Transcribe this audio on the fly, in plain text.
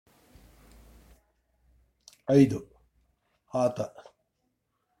5. ಆತ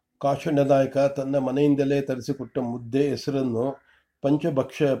ಕಾಶಣ್ಣ ನಾಯಕ ತನ್ನ ಮನೆಯಿಂದಲೇ ತರಿಸಿಕೊಟ್ಟ ಮುದ್ದೆ ಹೆಸರನ್ನು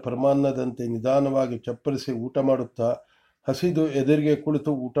ಪಂಚಭಕ್ಷ್ಯ ಪರಮಾನ್ನದಂತೆ ನಿಧಾನವಾಗಿ ಚಪ್ಪರಿಸಿ ಊಟ ಮಾಡುತ್ತಾ ಹಸಿದು ಎದುರಿಗೆ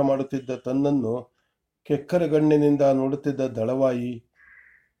ಕುಳಿತು ಊಟ ಮಾಡುತ್ತಿದ್ದ ತನ್ನನ್ನು ಕೆಕ್ಕರಗಣ್ಣಿನಿಂದ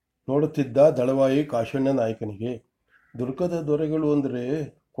ನೋಡುತ್ತಿದ್ದ ದಳವಾಯಿ ಕಾಶಣ್ಣ ನಾಯಕನಿಗೆ. ದುರ್ಗದ ದೊರೆಗಳು ಅಂದರೆ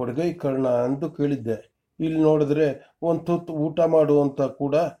ಕೊಡಗೈ ಕರ್ಣ ಅಂದು ಕೇಳಿದ್ದೆ. ಇಲ್ಲಿ ನೋಡಿದ್ರೆ ಒಂದು ತುತ್ತು ಊಟ ಮಾಡು ಅಂತ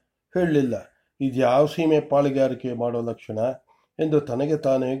ಕೂಡ ಹೇಳಲಿಲ್ಲ. ಇದ್ಯಾವ ಸೀಮೆ ಪಾಳುಗಾರಿಕೆ ಮಾಡೋ ಲಕ್ಷಣ ಎಂದು ತನಗೆ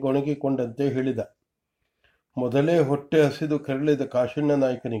ತಾನೇ ಗೊಣಗಿಕೊಂಡಂತೆ ಹೇಳಿದ. ಮೊದಲೇ ಹೊಟ್ಟೆ ಹಸಿದು ಕೆರಳಿದ ಕಾಶಣ್ಣ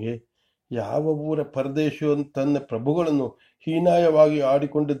ನಾಯಕನಿಗೆ ಯಾವ ಊರ ಪರದೇಶಿಯು ತನ್ನ ಪ್ರಭುಗಳನ್ನು ಹೀನಾಯವಾಗಿ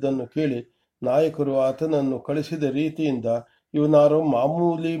ಆಡಿಕೊಂಡಿದ್ದನ್ನು ಕೇಳಿ ನಾಯಕರು ಆತನನ್ನು ಕಳಿಸಿದ ರೀತಿಯಿಂದ ಇವನಾರೋ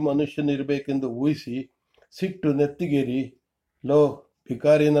ಮಾಮೂಲಿ ಮನುಷ್ಯನಿರಬೇಕೆಂದು ಊಹಿಸಿ ಸಿಟ್ಟು ನೆತ್ತಿಗೇರಿ, ಲೋ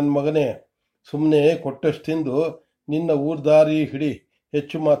ಭಿಕಾರಿ ನನ್ನ ಮಗನೇ, ಸುಮ್ಮನೆ ಕೊಟ್ಟಷ್ಟು ತಿಂದು ನಿನ್ನ ಊರ್ದಾರಿ ಹಿಡಿ.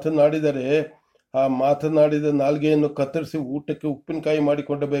 ಹೆಚ್ಚು ಮಾತನಾಡಿದರೆ ಆ ಮಾತನಾಡಿದ ನಾಲ್ಗೆಯನ್ನು ಕತ್ತರಿಸಿ ಊಟಕ್ಕೆ ಉಪ್ಪಿನಕಾಯಿ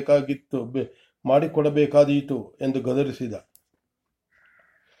ಮಾಡಿಕೊಡಬೇಕಾದೀತು ಎಂದು ಗದರಿಸಿದ.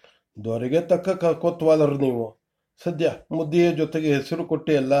 ದೊರೆಗೆ ತಕ್ಕ ಕೊತ್ವಾಲರು ನೀವು. ಸದ್ಯ ಮುದ್ದೆಯ ಜೊತೆಗೆ ಹೆಸರು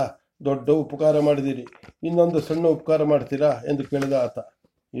ಕೊಟ್ಟೆಯಲ್ಲ, ದೊಡ್ಡ ಉಪಕಾರ ಮಾಡಿದಿರಿ. ಇನ್ನೊಂದು ಸಣ್ಣ ಉಪಕಾರ ಮಾಡ್ತೀರಾ ಎಂದು ಕೇಳಿದ ಆತ.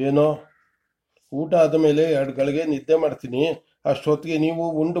 ಏನೋ? ಊಟ ಆದ ಮೇಲೆ 2 ಗಳಿಗೆ ನಿದ್ದೆ ಮಾಡ್ತೀನಿ, ಅಷ್ಟೊತ್ತಿಗೆ ನೀವು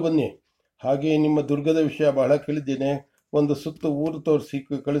ಉಂಡು ಬನ್ನಿ. ಹಾಗೆ ನಿಮ್ಮ ದುರ್ಗದ ವಿಷಯ ಬಹಳ ಕೇಳಿದ್ದೇನೆ, ಒಂದು ಸುತ್ತು ಊರು ತೋರಿಸಿ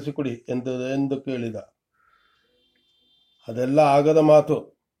ಕಳಿಸಿಕೊಡಿ ಎಂದು ಕೇಳಿದ. ಅದೆಲ್ಲ ಆಗದ ಮಾತು,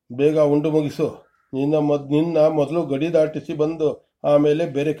 ಬೇಗ ಉಂಡು ಮುಗಿಸು. ನಿನ್ನ ಮೊದಲು ಗಡಿ ದಾಟಿಸಿ ಬಂದು ಆಮೇಲೆ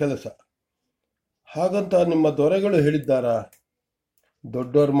ಬೇರೆ ಕೆಲಸ. ಹಾಗಂತ ನಿಮ್ಮ ದೊರೆಗಳು ಹೇಳಿದ್ದಾರಾ?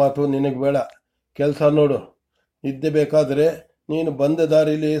 ದೊಡ್ಡವ್ರ ಮಾತು ನಿನಗೆ ಬೇಡ, ಕೆಲಸ ನೋಡು. ನಿದ್ದೆ ಬೇಕಾದರೆ ನೀನು ಬಂದ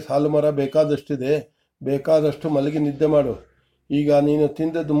ದಾರಿಲಿ ಸಾಲು ಮರ ಬೇಕಾದಷ್ಟಿದೆ, ಬೇಕಾದಷ್ಟು ಮಲಗಿ ನಿದ್ದೆ ಮಾಡು. ಈಗ ನೀನು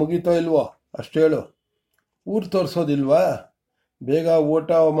ತಿಂದದ್ದು ಮುಗೀತೋ ಇಲ್ವೋ ಅಷ್ಟೇಳು. ಊರು ತೋರಿಸೋದಿಲ್ವಾ? ಬೇಗ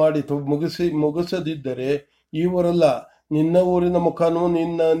ಊಟ ಮಾಡಿ ಮುಗಿಸದಿದ್ದರೆ ಈ ಊರಲ್ಲ, ನಿನ್ನ ಊರಿನ ಮುಖನೂ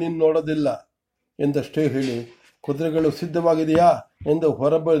ನಿನ್ನ ನೋಡೋದಿಲ್ಲ ಎಂದಷ್ಟೇ ಹೇಳಿ, ಕುದುರೆಗಳು ಸಿದ್ಧವಾಗಿದೆಯಾ ಎಂದು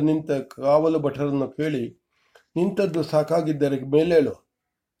ಹೊರಬ ನಿಂತ ಕಾವಲು ಭಟರನ್ನು ಕೇಳಿ, ತಿಂದದ್ದು ಸಾಕಾಗಿದ್ದರೆ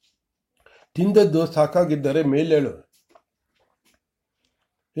ಮೇಲೇಳು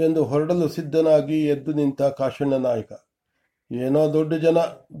ಎಂದು ಹೊರಡಲು ಸಿದ್ಧನಾಗಿ ಎದ್ದು ನಿಂತ ಕಾಶಣ್ಣ ನಾಯಕ. ಏನೋ ದೊಡ್ಡ ಜನ,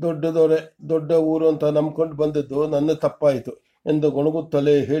 ದೊಡ್ಡ ದೊರೆ, ದೊಡ್ಡ ಊರು ಅಂತ ನಂಬ್ಕೊಂಡು ಬಂದದ್ದು ನನ್ನ ತಪ್ಪಾಯಿತು ಎಂದು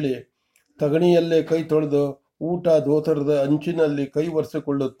ಗೊಣಗುತ್ತಲೇ ಹೇಳಿ ತಗಣಿಯಲ್ಲೇ ಕೈ ತೊಳೆದು ಊಟ ಧೋತರದ ಅಂಚಿನಲ್ಲಿ ಕೈ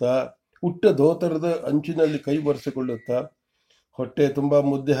ಒರೆಸಿಕೊಳ್ಳುತ್ತಾ ಹೊಟ್ಟೆ ತುಂಬ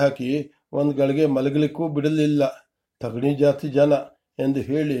ಮುದ್ದೆ ಹಾಕಿ 1 ಗಳಿಗೆ ಮಲಗಲಿಕ್ಕೂ ಬಿಡಲಿಲ್ಲ ತಗಣಿ ಜಾತಿ ಜನ ಎಂದು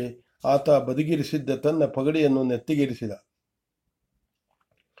ಹೇಳಿ ಆತ ಬದಿಗಿರಿಸಿದ್ದ ತನ್ನ ಪಗಡಿಯನ್ನು ನೆತ್ತಿಗೇರಿಸಿದ.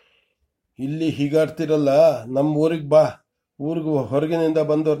 ಇಲ್ಲಿ ಹೀಗಾಡ್ತಿರಲ್ಲ, ನಮ್ಮ ಊರಿಗೆ ಬಾ, ಊರಿಗೂ ಹೊರಗಿನಿಂದ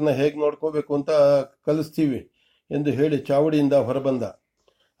ಬಂದವ್ರನ್ನ ಹೇಗೆ ನೋಡ್ಕೋಬೇಕು ಅಂತ ಕಲಿಸ್ತೀವಿ ಎಂದು ಹೇಳಿ ಚಾವಡಿಯಿಂದ ಹೊರಬಂದ.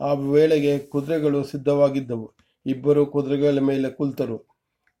 ಆ ವೇಳೆಗೆ ಕುದುರೆಗಳು ಸಿದ್ಧವಾಗಿದ್ದವು. ಇಬ್ಬರು ಕುದುರೆಗಳ ಮೇಲೆ ಕುಳಿತರು.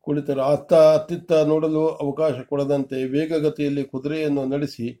 ಅತ್ತಿತ್ತ ನೋಡಲು ಅವಕಾಶ ಕೊಡದಂತೆ ವೇಗಗತಿಯಲ್ಲಿ ಕುದುರೆಯನ್ನು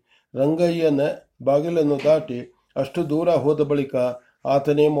ನಡೆಸಿ ರಂಗಯ್ಯನ ಬಾಗಿಲನ್ನು ದಾಟಿ ಅಷ್ಟು ದೂರ ಹೋದ ಬಳಿಕ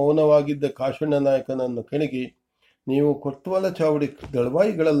ಆತನೇ ಮೌನವಾಗಿದ್ದ ಕಾಶಣ್ಣ ನಾಯಕನನ್ನು ಕೆಣಗಿ, ನೀವು ಕೊತ್ವಾಲ ಚಾವಡಿ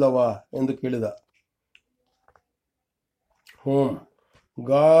ದಳವಾಯಿಗಳಲ್ಲವಾ ಎಂದು ಕೇಳಿದ.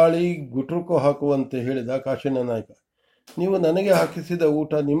 ಗಾಳಿ ಗುಟ್ರುಕು ಹಾಕುವಂತೆ ಹೇಳಿದ ಕಾಶಣ್ಣ ನಾಯಕ. ನೀವು ನನಗೆ ಹಾಕಿಸಿದ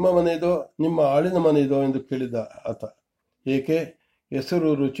ಊಟ ನಿಮ್ಮ ಮನೆಯದೋ ನಿಮ್ಮ ಆಳಿನ ಮನೆಯದೋ ಎಂದು ಕೇಳಿದ ಆತ. ಏಕೆ, ಹೆಸರು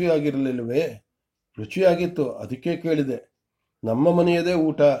ರುಚಿಯಾಗಿರಲಿಲ್ಲವೇ? ರುಚಿಯಾಗಿತ್ತು, ಅದಕ್ಕೆ ಕೇಳಿದೆ. ನಮ್ಮ ಮನೆಯದೇ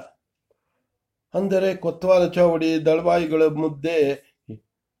ಊಟ ಅಂದರೆ ಕೊತ್ವಾಲ ಚಾವಡಿ ದಳವಾಯಿಗಳು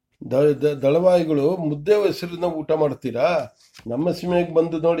ಮುದ್ದೆ ಹೆಸರಿನ ಊಟ ಮಾಡ್ತೀರಾ? ನಮ್ಮ ಸೀಮೆಗೆ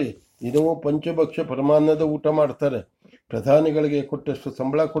ಬಂದು ನೋಡಿ, ಇನ್ನೂ ಪಂಚಭಕ್ಷ್ಯ ಪರಮಾನ್ನದ ಊಟ ಮಾಡ್ತಾರೆ. ಪ್ರಧಾನಿಗಳಿಗೆ ಕೊಟ್ಟಷ್ಟು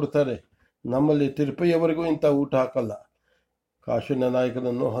ಸಂಬಳ ಕೊಡ್ತಾರೆ. ನಮ್ಮಲ್ಲಿ ತಿರುಪತಿಯವರೆಗೂ ಇಂಥ ಊಟ ಹಾಕಲ್ಲ. ಕಾಶಣ್ಣ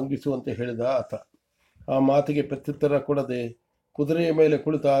ನಾಯಕನನ್ನು ಹಂಗಿಸುವಂತೆ ಹೇಳಿದ ಆತ. ಆ ಮಾತಿಗೆ ಪ್ರತ್ಯುತ್ತರ ಕೊಡದೆ ಕುದುರೆಯ ಮೇಲೆ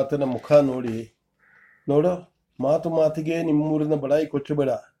ಕುಳಿತ ಆತನ ಮುಖ ನೋಡು, ಮಾತಿಗೆ ನಿಮ್ಮೂರಿನ ಬಡಾಯಿ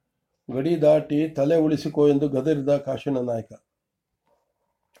ಕೊಚ್ಚಬೇಡ, ಗಡಿ ದಾಟಿ ತಲೆ ಉಳಿಸಿಕೋ ಎಂದು ಗದರಿದ ಕಾಶಣ್ಣ ನಾಯಕ.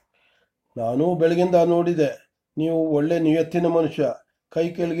 ನಾನೂ ಬೆಳಗಿಂದ ನೋಡಿದೆ, ನೀವು ಒಳ್ಳೆ ನಿಯತ್ತಿನ ಮನುಷ್ಯ, ಕೈ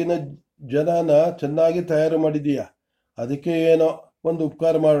ಕೆಳಗಿನ ಜನನ ಚೆನ್ನಾಗಿ ತಯಾರು ಮಾಡಿದೀಯ. ಅದಕ್ಕೆ ಏನೋ ಒಂದು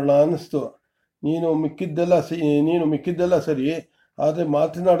ಉಪಕಾರ ಮಾಡೋಣ ಅನ್ನಿಸ್ತು. ನೀನು ಮಿಕ್ಕಿದ್ದೆಲ್ಲ ಸರಿ, ಆದರೆ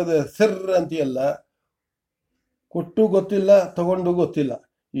ಮಾತನಾಡದೆ ಸರ್ರ ಅಂತೀಯಲ್ಲ. ಕೊಟ್ಟು ಗೊತ್ತಿಲ್ಲ, ತಗೊಂಡು ಗೊತ್ತಿಲ್ಲ.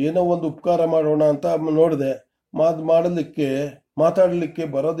 ಏನೋ ಒಂದು ಉಪಕಾರ ಮಾಡೋಣ ಅಂತ ನೋಡಿದೆ, ಮಾತಾಡಲಿಕ್ಕೆ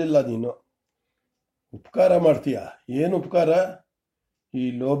ಬರೋದಿಲ್ಲ. ನೀನು ಉಪಕಾರ ಮಾಡ್ತೀಯ? ಏನು ಉಪಕಾರ? ಈ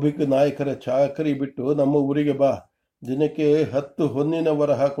ಲೋಭಿಕ ನಾಯಕರ ಚಾಕರಿ ಬಿಟ್ಟು ನಮ್ಮ ಊರಿಗೆ ಬಾ, ದಿನಕ್ಕೆ 10 ಹೊನ್ನಿನ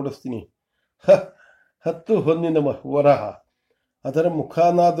ವರಹ ಕೊಡಿಸ್ತೀನಿ. 10 ಹೊನ್ನಿನ ವರಹ? ಅದರ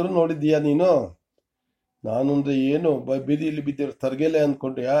ಮುಖನಾದರೂ ನೋಡಿದ್ದೀಯಾ ನೀನು? ನಾನೊಂದು ಏನು ಬೀದಿಯಲ್ಲಿ ಬಿದ್ದಿರೋ ತರ್ಗೆಲೆ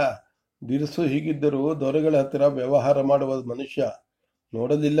ಅಂದ್ಕೊಂಡ್ಯಾ? ದಿರಿಸು ಹೀಗಿದ್ದರೂ ದೊರೆಗಳ ಹತ್ತಿರ ವ್ಯವಹಾರ ಮಾಡುವ ಮನುಷ್ಯ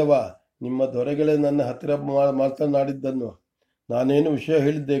ನೋಡಲಿಲ್ಲವಾ? ನಿಮ್ಮ ದೊರೆಗಳೇ ನನ್ನ ಹತ್ತಿರ ಮಾತನಾಡಿದ್ದನ್ನು. ನಾನೇನು ವಿಷಯ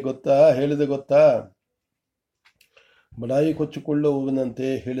ಹೇಳಿದೆ ಗೊತ್ತಾ? ಬಡಾಯಿ ಕೊಚ್ಚಿಕೊಳ್ಳುವವನಂತೆ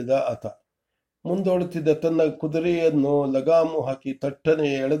ಹೇಳಿದ ಆತ. ಮುಂದೋಡುತ್ತಿದ್ದ ತನ್ನ ಕುದುರೆಯನ್ನು ಲಗಾಮು ಹಾಕಿ ತಟ್ಟನೆ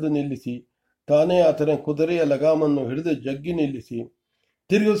ಎಳೆದು ನಿಲ್ಲಿಸಿ, ತಾನೇ ಆತನ ಕುದುರೆಯ ಲಗಾಮನ್ನು ಹಿಡಿದು ಜಗ್ಗಿ ನಿಲ್ಲಿಸಿ,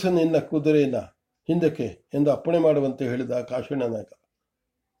 ತಿರುಗಿಸು ನಿನ್ನ ಕುದುರೆಯನ್ನ ಹಿಂದಕ್ಕೆ ಎಂದು ಅಪ್ಪಣೆ ಮಾಡುವಂತೆ ಹೇಳಿದ ಕಾಶಣ್ಣ ನಾಯಕ.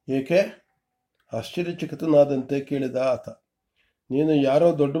 ಏಕೆ? ಆಶ್ಚರ್ಯಚಕಿತನಾದಂತೆ ಕೇಳಿದ ಆತ. ನೀನು ಯಾರೋ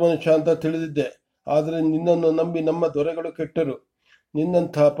ದೊಡ್ಡ ಮನುಷ್ಯ ಅಂತ ತಿಳಿದಿದ್ದೆ, ಆದರೆ ನಿನ್ನನ್ನು ನಂಬಿ ನಮ್ಮ ದೊರೆಗಳು ಕೆಟ್ಟರು.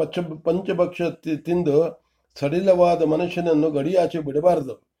 ನಿನ್ನಂತಹ ಪಂಚಭಕ್ಷ ತಿಂದು ಸಡಿಲವಾದ ಮನುಷ್ಯನನ್ನು ಗಡಿಯಾಚೆ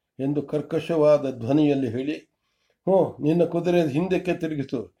ಬಿಡಬಾರದು ಎಂದು ಕರ್ಕಶವಾದ ಧ್ವನಿಯಲ್ಲಿ ಹೇಳಿ, ನಿನ್ನ ಕುದುರೆ ಹಿಂದಕ್ಕೆ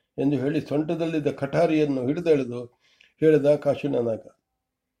ತಿರುಗಿಸು ಎಂದು ಹೇಳಿ ಸೊಂಟದಲ್ಲಿದ್ದ ಕಠಾರಿಯನ್ನು ಹಿಡಿದೆಳೆದು ಹೇಳಿದ ಕಾಶಣ್ಣ ನಾಯಕ.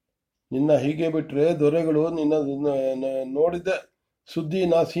 ನಿನ್ನ ಹೀಗೆ ಬಿಟ್ಟರೆ ದೊರೆಗಳು ನಿನ್ನ ನೋಡಿದ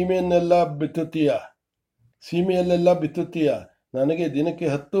ಸುದ್ದಿನ ಸೀಮೆಯಲ್ಲೆಲ್ಲ ಬಿತ್ತುತ್ತೀಯ. ನನಗೆ ದಿನಕ್ಕೆ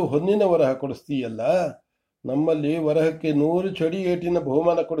 10 ಹೊನ್ನಿನ ವರಹ ಕೊಡಿಸ್ತೀಯಲ್ಲ. ನಮ್ಮಲ್ಲಿ ವರಹಕ್ಕೆ 100 ಚಡಿ ಏಟಿನ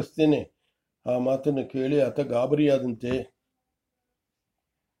ಬಹುಮಾನ ಕೊಡಿಸ್ತೇನೆ. ಆ ಮಾತನ್ನು ಕೇಳಿ ಆತ ಗಾಬರಿಯಾದಂತೆ,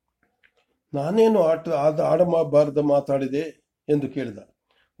 ನಾನೇನು ಆಡಬಾರದು ಮಾತಾಡಿದೆ ಎಂದು ಕೇಳಿದ.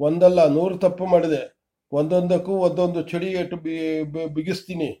 ಒಂದಲ್ಲ 100 ತಪ್ಪು ಮಾಡಿದೆ. ಒಂದೊಂದಕ್ಕೂ ಒಂದೊಂದು ಚಡಿ ಏಟು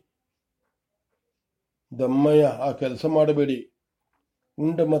ಬಿಗಿಸ್ತೀನಿ. ದಮ್ಮಯ್ಯ, ಆ ಕೆಲಸ ಮಾಡಬೇಡಿ.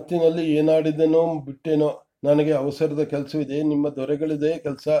 ಉಂಡ ಮತ್ತಿನಲ್ಲಿ ಏನಾಡಿದನೋ ಬಿಟ್ಟೇನೋ. ನನಗೆ ಅವಸರದ ಕೆಲಸವಿದೆ. ನಿಮ್ಮ ದೊರೆಗಳಿದೆ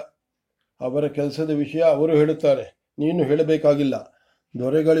ಕೆಲಸ. ಅವರ ಕೆಲಸದ ವಿಷಯ ಅವರು ಹೇಳುತ್ತಾರೆ, ನೀನು ಹೇಳಬೇಕಾಗಿಲ್ಲ.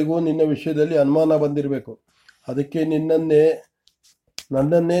 ದೊರೆಗಳಿಗೂ ನಿನ್ನ ವಿಷಯದಲ್ಲಿ ಅನುಮಾನ ಬಂದಿರಬೇಕು. ಅದಕ್ಕೆ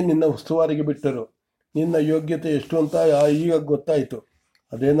ನನ್ನನ್ನೇ ನಿನ್ನ ಉಸ್ತುವಾರಿಗೆ ಬಿಟ್ಟರು. ನಿನ್ನ ಯೋಗ್ಯತೆ ಎಷ್ಟು ಅಂತ ಈಗ ಗೊತ್ತಾಯಿತು.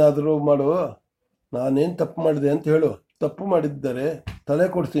 ಅದೇನಾದರೂ ಮಾಡು. ನಾನೇನು ತಪ್ಪು ಮಾಡಿದೆ ಅಂತ ಹೇಳು. ತಪ್ಪು ಮಾಡಿದ್ದರೆ ತಲೆ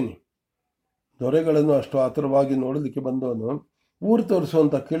ಕೊಡ್ತೀನಿ. ದೊರೆಗಳನ್ನು ಅಷ್ಟು ಆತುರವಾಗಿ ನೋಡಲಿಕ್ಕೆ ಬಂದವನು ಊರು ತೋರಿಸು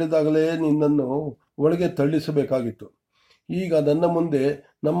ಅಂತ ಕೇಳಿದಾಗಲೇ ನಿನ್ನನ್ನು ಒಳಗೆ ತಳ್ಳಿಸಬೇಕಾಗಿತ್ತು. ಈಗ ನನ್ನ ಮುಂದೆ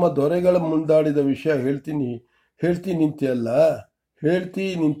ನಮ್ಮ ದೊರೆಗಳ ಮುಂದಾಡಿದ ವಿಷಯ ಹೇಳ್ತಿ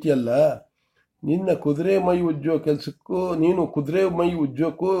ನಿಂತಿಯಲ್ಲ. ನಿನ್ನ ಕುದುರೆ ಮೈ ಉಜ್ಜೋ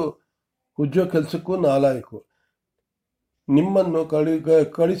ಕೆಲಸಕ್ಕೂ ನಾಲಾಯಕು. ನಿಮ್ಮನ್ನು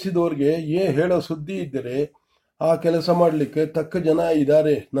ಕಳಿಸಿದವ್ರಿಗೆ ಹೇಳೋ ಸುದ್ದಿ ಇದ್ದರೆ ಆ ಕೆಲಸ ಮಾಡಲಿಕ್ಕೆ ತಕ್ಕ ಜನ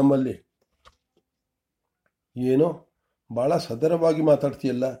ಇದ್ದಾರೆ ನಮ್ಮಲ್ಲಿ. ಏನೋ ಬಹಳ ಸದರವಾಗಿ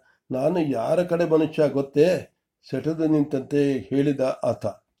ಮಾತಾಡ್ತೀಯಲ್ಲ. ನಾನು ಯಾರ ಕಡೆ ಮನುಷ್ಯ ಗೊತ್ತೇ? ಸೆಟೆದು ನಿಂತಂತೆ ಹೇಳಿದ ಆತ.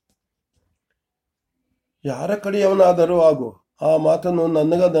 ಯಾರ ಕಡೆಯವನಾದರೂ ಆಗು. ಆ ಮಾತನ್ನು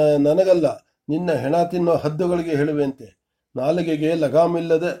ನನಗಲ್ಲ, ನಿನ್ನ ಹೆಣ ತಿನ್ನೋ ಹದ್ದುಗಳಿಗೆ ಹೇಳುವೆಂತೆ. ನಾಲಿಗೆಗೆ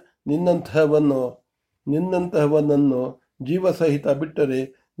ಲಗಾಮಿಲ್ಲದೆ ನಿನ್ನಂತಹವನನ್ನು ಜೀವ ಸಹಿತ ಬಿಟ್ಟರೆ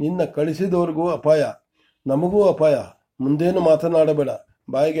ನಿನ್ನ ಕಳಿಸಿದವ್ರಿಗೂ ಅಪಾಯ, ನಮಗೂ ಅಪಾಯ. ಮುಂದೇನು ಮಾತನಾಡಬೇಡ.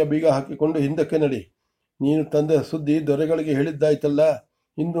 ಬಾಯಿಗೆ ಬೀಗ ಹಾಕಿಕೊಂಡು ಹಿಂದಕ್ಕೆ ನಡಿ. ನೀನು ತಂದ ಸುದ್ದಿ ದೊರೆಗಳಿಗೆ ಹೇಳಿದ್ದಾಯ್ತಲ್ಲ.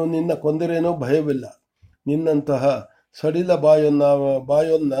 ಇನ್ನು ನಿನ್ನ ಕೊಂದರೇನೋ ಭಯವಿಲ್ಲ. ನಿನ್ನಂತಹ ಸಡಿಲ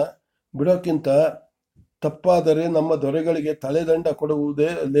ಬಾಯೊನ್ನ ಬಿಡೋಕ್ಕಿಂತ ತಪ್ಪಾದರೆ ನಮ್ಮ ದೊರೆಗಳಿಗೆ ತಲೆದಂಡ ಕೊಡುವುದೇ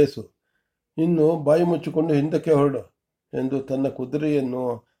ಲೇಸು. ಇನ್ನು ಬಾಯಿ ಮುಚ್ಚಿಕೊಂಡು ಹಿಂದಕ್ಕೆ ಹೊರಡು ಎಂದು ತನ್ನ ಕುದುರೆಯನ್ನು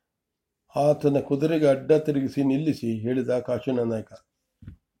ಆತನ ಕುದುರೆಗೆ ಅಡ್ಡ ತಿರುಗಿಸಿ ನಿಲ್ಲಿಸಿ ಹೇಳಿದ ಕಾಶಣ್ಣ ನಾಯಕ.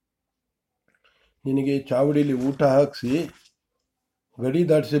 ನಿನಗೆ ಚಾವಡಿಲಿ ಊಟ ಹಾಕಿಸಿ ಗಡಿ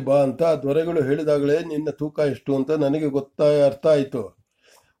ದಾಟಿಸಿ ಬಾ ಅಂತ ದೊರೆಗಳು ಹೇಳಿದಾಗಲೇ ನಿನ್ನ ತೂಕ ಎಷ್ಟು ಅಂತ ನನಗೆ ಅರ್ಥ ಆಯಿತು.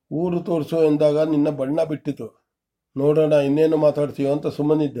 ಊರು ತೋರಿಸು ಎಂದಾಗ ನಿನ್ನ ಬಣ್ಣ ಬಿಟ್ಟಿತು. ನೋಡೋಣ ಇನ್ನೇನು ಮಾತಾಡ್ತೀಯೋ ಅಂತ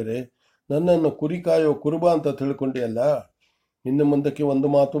ಸುಮ್ಮನಿದ್ದರೆ ನನ್ನನ್ನು ಕುರಿ ಕಾಯೋ ಕುರುಬ ಅಂತ ತಿಳ್ಕೊಂಡಿಯಲ್ಲ. ಇನ್ನು ಮುಂದಕ್ಕೆ ಒಂದು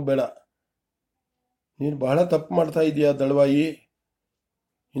ಮಾತು ಬೇಡ. ನೀನು ಬಹಳ ತಪ್ಪು ಮಾಡ್ತಾ ಇದೀಯಾ ದಳವಾಯಿ.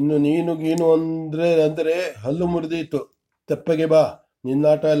 ಇನ್ನು ನೀನು ಅಂದರೆ ಹಲ್ಲು ಮುರಿದೀತು. ತೆಪ್ಪಗೆ ಬಾ.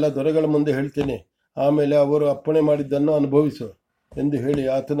 ನಿನ್ನಾಟ ಎಲ್ಲ ದೊರೆಗಳ ಮುಂದೆ ಹೇಳ್ತೇನೆ. ಆಮೇಲೆ ಅವರು ಅಪ್ಪಣೆ ಮಾಡಿದ್ದನ್ನು ಅನುಭವಿಸು ಎಂದು ಹೇಳಿ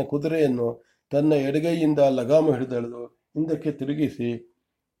ಆತನ ಕುದುರೆಯನ್ನು ತನ್ನ ಎಡಗೈಯಿಂದ ಲಗಾಮು ಹಿಡಿದೆಳೆದು ಹಿಂದಕ್ಕೆ ತಿರುಗಿಸಿ,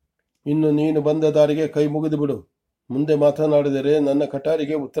 ಇನ್ನು ನೀನು ಬಂದ ದಾರಿಗೆ ಕೈ ಮುಗಿದು ಬಿಡು. ಮುಂದೆ ಮಾತನಾಡಿದರೆ ನನ್ನ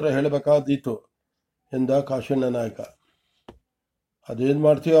ಕಟಾರಿಗೆ ಉತ್ತರ ಹೇಳಬೇಕಾದೀತು ಎಂದ ಕಾಶಣ್ಣ ನಾಯಕ. ಅದೇನು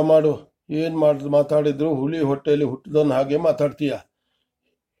ಮಾಡ್ತೀಯ ಮಾಡು. ಮಾತಾಡಿದ್ರು ಹುಲಿ ಹೊಟ್ಟೆಯಲ್ಲಿ ಹುಟ್ಟಿದವನ ಹಾಗೆ ಮಾತಾಡ್ತೀಯ.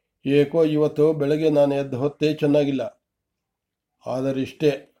 ಏಕೋ ಇವತ್ತು ಬೆಳಗ್ಗೆ ನಾನು ಎದ್ದ ಹೊತ್ತೇ ಚೆನ್ನಾಗಿಲ್ಲ.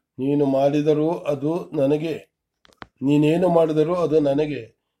 ಆದರಿಷ್ಟೇ, ನೀನೇನು ಮಾಡಿದರೂ ಅದು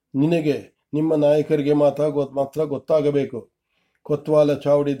ನಿನಗೆ ನಿಮ್ಮ ನಾಯಕರಿಗೆ ಮಾತ್ರ ಗೊತ್ತಾಗಬೇಕು. ಕೊತ್ವಾಲ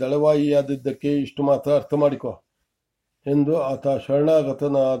ಚಾವಡಿ ದಳವಾಯಿಯಾದಿದ್ದಕ್ಕೆ ಇಷ್ಟು ಮಾತ್ರ ಅರ್ಥ ಮಾಡಿಕೊ ಎಂದು ಆತ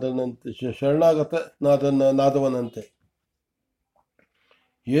ಶರಣಾಗತನಾದವನಂತೆ.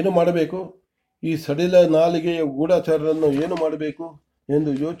 ಏನು ಮಾಡಬೇಕು? ಈ ಸಡಿಲ ನಾಲಿಗೆಯ ಗೂಢಚಾರರನ್ನು ಏನು ಮಾಡಬೇಕು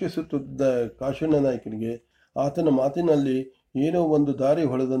ಎಂದು ಯೋಚಿಸುತ್ತಿದ್ದ ಕಾಶಣ್ಣ ನಾಯಕನಿಗೆ ಆತನ ಮಾತಿನಲ್ಲಿ ಏನೋ ಒಂದು ದಾರಿ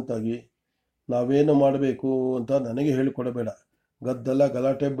ಹೊಳೆದಂತಾಗಿ, ನಾವೇನು ಮಾಡಬೇಕು ಅಂತ ನನಗೆ ಹೇಳಿಕೊಡಬೇಡ.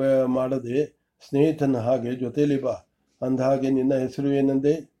 ಗಲಾಟೆ ಮಾಡದೆ ಸ್ನೇಹಿತನ ಹಾಗೆ ಜೊತೆಯಲ್ಲಿ ಬಾ. ಅಂದ ಹಾಗೆ ನಿನ್ನ ಹೆಸರು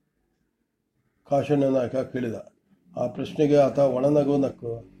ಏನಂದೆ? ಕಾಶಣ್ಣ ನಾಯಕ ಕೇಳಿದ. ಆ ಪ್ರಶ್ನೆಗೆ ಆತ ಒಣನಗು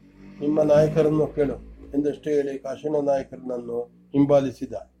ನಕ್ಕು, ನಿಮ್ಮ ನಾಯಕರನ್ನು ಕೇಳು ಎಂದಷ್ಟೇ ಹೇಳಿ ಕಾಶಣ್ಣ ನಾಯಕರನ್ನು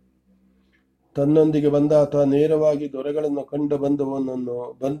ಹಿಂಬಾಲಿಸಿದ. ತನ್ನೊಂದಿಗೆ ಬಂದ ಆತ ನೇರವಾಗಿ ದೊರೆಗಳನ್ನು ಕಂಡು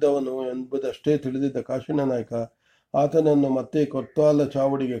ಬಂದವನು ಎಂಬುದಷ್ಟೇ ತಿಳಿದಿದ್ದ ಕಾಶಣ್ಣ ನಾಯಕ ಆತನನ್ನು ಮತ್ತೆ ಕೊತ್ವಾಲ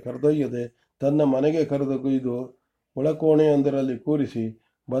ಚಾವಡಿಗೆ ಕರೆದೊಯ್ಯದೆ ತನ್ನ ಮನೆಗೆ ಕರೆದೊಯ್ದು ಒಳಕೋಣೆಯೊಂದರಲ್ಲಿ ಕೂರಿಸಿ,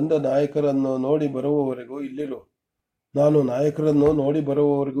 ಬಂದ ನಾಯಕರನ್ನು ನೋಡಿ ಬರುವವರೆಗೂ ಇಲ್ಲಿರು, ನಾನು ನಾಯಕರನ್ನು ನೋಡಿ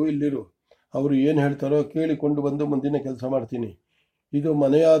ಬರುವವರೆಗೂ ಇಲ್ಲಿರು, ಅವರು ಏನು ಹೇಳ್ತಾರೋ ಕೇಳಿಕೊಂಡು ಬಂದು ಮುಂದಿನ ಕೆಲಸ ಮಾಡ್ತೀನಿ. ಇದು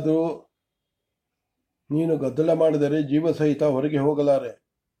ಮನೆಯಾದರೂ ನೀನು ಗದ್ದಲ ಮಾಡಿದರೆ ಜೀವ ಸಹಿತ ಹೊರಗೆ ಹೋಗಲಾರೆ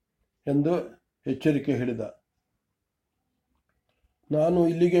ಎಂದು ಎಚ್ಚರಿಕೆ ಹೇಳಿದ. ನಾನು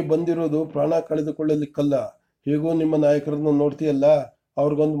ಇಲ್ಲಿಗೆ ಬಂದಿರೋದು ಪ್ರಾಣ ಕಳೆದುಕೊಳ್ಳಲಿಕ್ಕಲ್ಲ, ಹೇಗೋ ನಿಮ್ಮ ನಾಯಕರನ್ನು ನೋಡ್ತೀಯಲ್ಲ,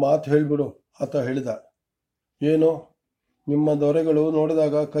 ಅವ್ರಿಗೊಂದು ಮಾತು ಹೇಳಿಬಿಡು ಆತ ಹೇಳಿದ. ಏನು? ನಿಮ್ಮ ದೊರೆಗಳು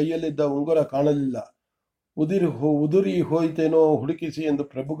ನೋಡಿದಾಗ ಕೈಯಲ್ಲಿದ್ದ ಉಂಗುರ ಕಾಣಲಿಲ್ಲ, ಉದುರಿ ಹೋಯಿತೇನೋ ಹುಡುಕಿಸಿ ಎಂದು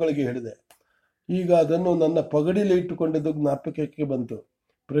ಪ್ರಭುಗಳಿಗೆ ಹೇಳಿದೆ. ಈಗ ಅದನ್ನು ನನ್ನ ಪಗಡಿಲಿ ಇಟ್ಟುಕೊಂಡಿದ್ದು ಜ್ಞಾಪಕಕ್ಕೆ ಬಂತು.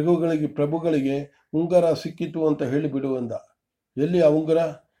 ಪ್ರಭುಗಳಿಗೆ ಉಂಗುರ ಸಿಕ್ಕಿತು ಅಂತ ಹೇಳಿಬಿಡು ಎಂದ. ಎಲ್ಲಿ ಆ ಉಂಗುರ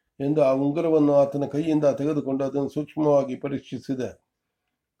ಎಂದು ಆ ಉಂಗುರವನ್ನು ಆತನ ಕೈಯಿಂದ ತೆಗೆದುಕೊಂಡು ಅದನ್ನು ಸೂಕ್ಷ್ಮವಾಗಿ ಪರೀಕ್ಷಿಸಿದೆ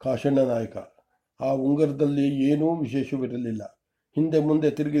ಕಾಶಣ್ಣ ನಾಯಕ. ಆ ಉಂಗುರದಲ್ಲಿ ಏನೂ ವಿಶೇಷವಿರಲಿಲ್ಲ. ಹಿಂದೆ ಮುಂದೆ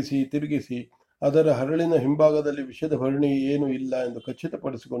ತಿರುಗಿಸಿ ಅದರ ಹರಳಿನ ಹಿಂಭಾಗದಲ್ಲಿ ವಿಷದ ಭರಣಿ ಏನೂ ಇಲ್ಲ ಎಂದು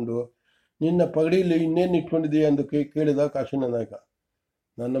ಖಚಿತಪಡಿಸಿಕೊಂಡು, ನಿನ್ನ ಪಗಡಿಯಲ್ಲಿ ಇನ್ನೇನು ಇಟ್ಕೊಂಡಿದೆಯಾ ಎಂದು ಕೇಳಿದ ಕಾಶಣ್ಣ ನಾಯಕ.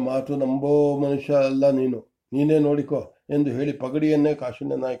 ನನ್ನ ಮಾತು ನಂಬೋ ಮನುಷ್ಯ ಅಲ್ಲ ನೀನೇ ನೋಡಿಕೋ ಎಂದು ಹೇಳಿ ಪಗಡಿಯನ್ನೇ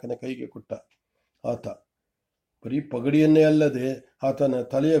ಕಾಶಣ್ಣ ನಾಯಕನ ಕೈಗೆ ಕೊಟ್ಟ. ಆತ ಬರೀ ಪಗಡಿಯನ್ನೇ ಅಲ್ಲದೆ ಆತನ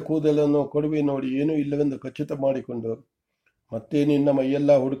ತಲೆಯ ಕೂದಲನ್ನು ಕೊಡುವೆ ನೋಡಿ ಏನೂ ಇಲ್ಲವೆಂದು ಖಚಿತ ಮಾಡಿಕೊಂಡು, ಮತ್ತೆ ನಿನ್ನ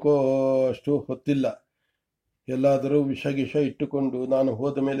ಮೈಯೆಲ್ಲ ಹುಡುಕೋ ಅಷ್ಟು ಹೊತ್ತಿಲ್ಲ, ಎಲ್ಲಾದರೂ ವಿಷ ಇಟ್ಟುಕೊಂಡು ನಾನು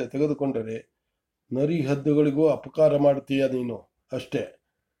ಹೋದ ಮೇಲೆ ತೆಗೆದುಕೊಂಡರೆ ನರಿ ಹದ್ದುಗಳಿಗೂ ಅಪಕಾರ ಮಾಡ್ತೀಯ ನೀನು ಅಷ್ಟೇ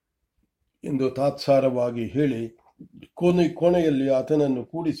ಎಂದು ತಾತ್ಸಾರವಾಗಿ ಹೇಳಿ ಕೋಣೆಯಲ್ಲಿ ಆತನನ್ನು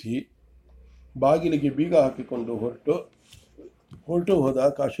ಕೂಡಿಸಿ ಬಾಗಿಲಿಗೆ ಬೀಗ ಹಾಕಿಕೊಂಡು ಹೊರಟು ಹೋದ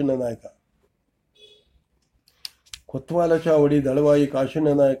ಕಾಶಣ್ಣ ನಾಯಕ. ಕೊತ್ವಾಲ ಚಾವಡಿ ದಳವಾಯಿ ಕಾಶಣ್ಣ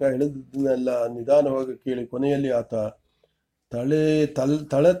ನಾಯಕ ಹೇಳಿದ್ದನ್ನೆಲ್ಲ ನಿಧಾನವಾಗಿ ಕೇಳಿ ಕೊನೆಯಲ್ಲಿ ಆತ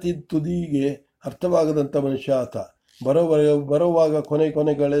ತುದಿಗೆ ಅರ್ಥವಾಗದಂಥ ಮನುಷ್ಯ ಆತ. ಬರುವಾಗ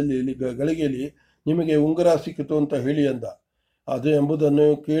ಗಳಿಗೆಯಲ್ಲಿ ನಿಮಗೆ ಉಂಗುರ ಸಿಕ್ಕಿತು ಅಂತ ಹೇಳಿ ಅಂದ. ಅದು ಎಂಬುದನ್ನು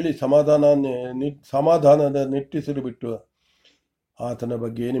ಕೇಳಿ ಸಮಾಧಾನದ ನಿಟ್ಟಿಸಿರು ಬಿಟ್ಟು, ಆತನ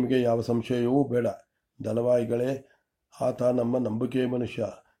ಬಗ್ಗೆ ನಿಮಗೆ ಯಾವ ಸಂಶಯವೂ ಬೇಡ ದಳವಾಯಿಗಳೇ, ಆತ ನಮ್ಮ ನಂಬಿಕೆಯ ಮನುಷ್ಯ,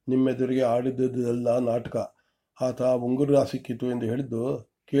 ನಿಮ್ಮೆದುರಿಗೆ ಆಡಿದ್ದುದೆಲ್ಲ ನಾಟಕ. ಆತ ಉಂಗುರ ಸಿಕ್ಕಿತು ಎಂದು ಹೇಳಿದ್ದು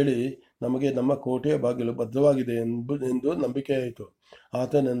ಕೇಳಿ ನಮಗೆ ನಮ್ಮ ಕೋಟೆಯ ಬಾಗಿಲು ಬದ್ಧವಾಗಿದೆ ಎಂದು ನಂಬಿಕೆಯಾಯಿತು.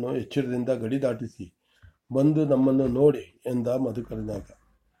 ಆತನನ್ನು ಎಚ್ಚರದಿಂದ ಗಡಿ ದಾಟಿಸಿ ಬಂದು ನಮ್ಮನ್ನು ನೋಡಿ ಎಂದ ಮಧುಕರ ನಾಯಕ.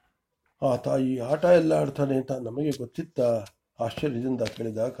 ಆತ ಈ ಆಟ ಎಲ್ಲ ಆಡ್ತಾನೆ ಅಂತ ನಮಗೆ ಗೊತ್ತಿತ್ತ? ಆಶ್ಚರ್ಯದಿಂದ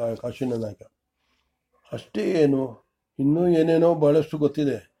ಕೇಳಿದ ಕಾಶಣ್ಣ ನಾಯಕ. ಅಷ್ಟೇ ಏನು, ಇನ್ನೂ ಏನೇನೋ ಬಹಳಷ್ಟು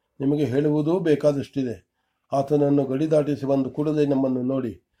ಗೊತ್ತಿದೆ, ನಿಮಗೆ ಹೇಳುವುದೂ ಬೇಕಾದಷ್ಟಿದೆ. ಆತನನ್ನು ಗಡಿ ದಾಟಿಸಿ ಬಂದು ಕೂಡಲೇ ನಮ್ಮನ್ನು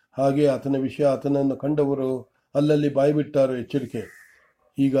ನೋಡಿ, ಹಾಗೆ ಆತನ ವಿಷಯ ಆತನನ್ನು ಕಂಡವರು ಅಲ್ಲಲ್ಲಿ ಬಾಯ್ಬಿಟ್ಟಾರು. ಎಚ್ಚರಿಕೆ,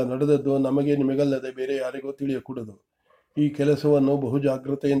 ಈಗ ನಡೆದದ್ದು ನಮಗೆ ನಿಮಗಲ್ಲದೆ ಬೇರೆ ಯಾರಿಗೂ ತಿಳಿಯಕೂಡದು. ಈ ಕೆಲಸವನ್ನು ಬಹು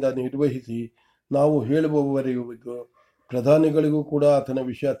ಜಾಗ್ರತೆಯಿಂದ ನಿರ್ವಹಿಸಿ ನಾವು ಹೇಳುವವರೆಗೂ ಪ್ರಧಾನಿಗಳಿಗೂ ಕೂಡ ಆತನ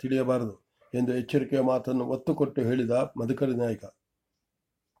ವಿಷಯ ತಿಳಿಯಬಾರದು ಎಂದು ಎಚ್ಚರಿಕೆಯ ಮಾತನ್ನು ಒತ್ತು ಕೊಟ್ಟು ಹೇಳಿದ ಮಧುಕರಿ ನಾಯಕ.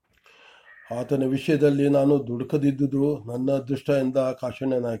 ಆತನ ವಿಷಯದಲ್ಲಿ ನಾನು ದುಡುಕದಿದ್ದುದು ನನ್ನ ಅದೃಷ್ಟ ಎಂದ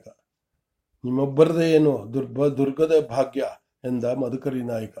ಕಾಶಣ್ಣ ನಾಯಕ. ನಿಮ್ಮೊಬ್ಬರದೇ ಏನು ದುರ್ಗದ ಭಾಗ್ಯ ಎಂದ ಮಧುಕರಿ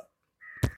ನಾಯಕ.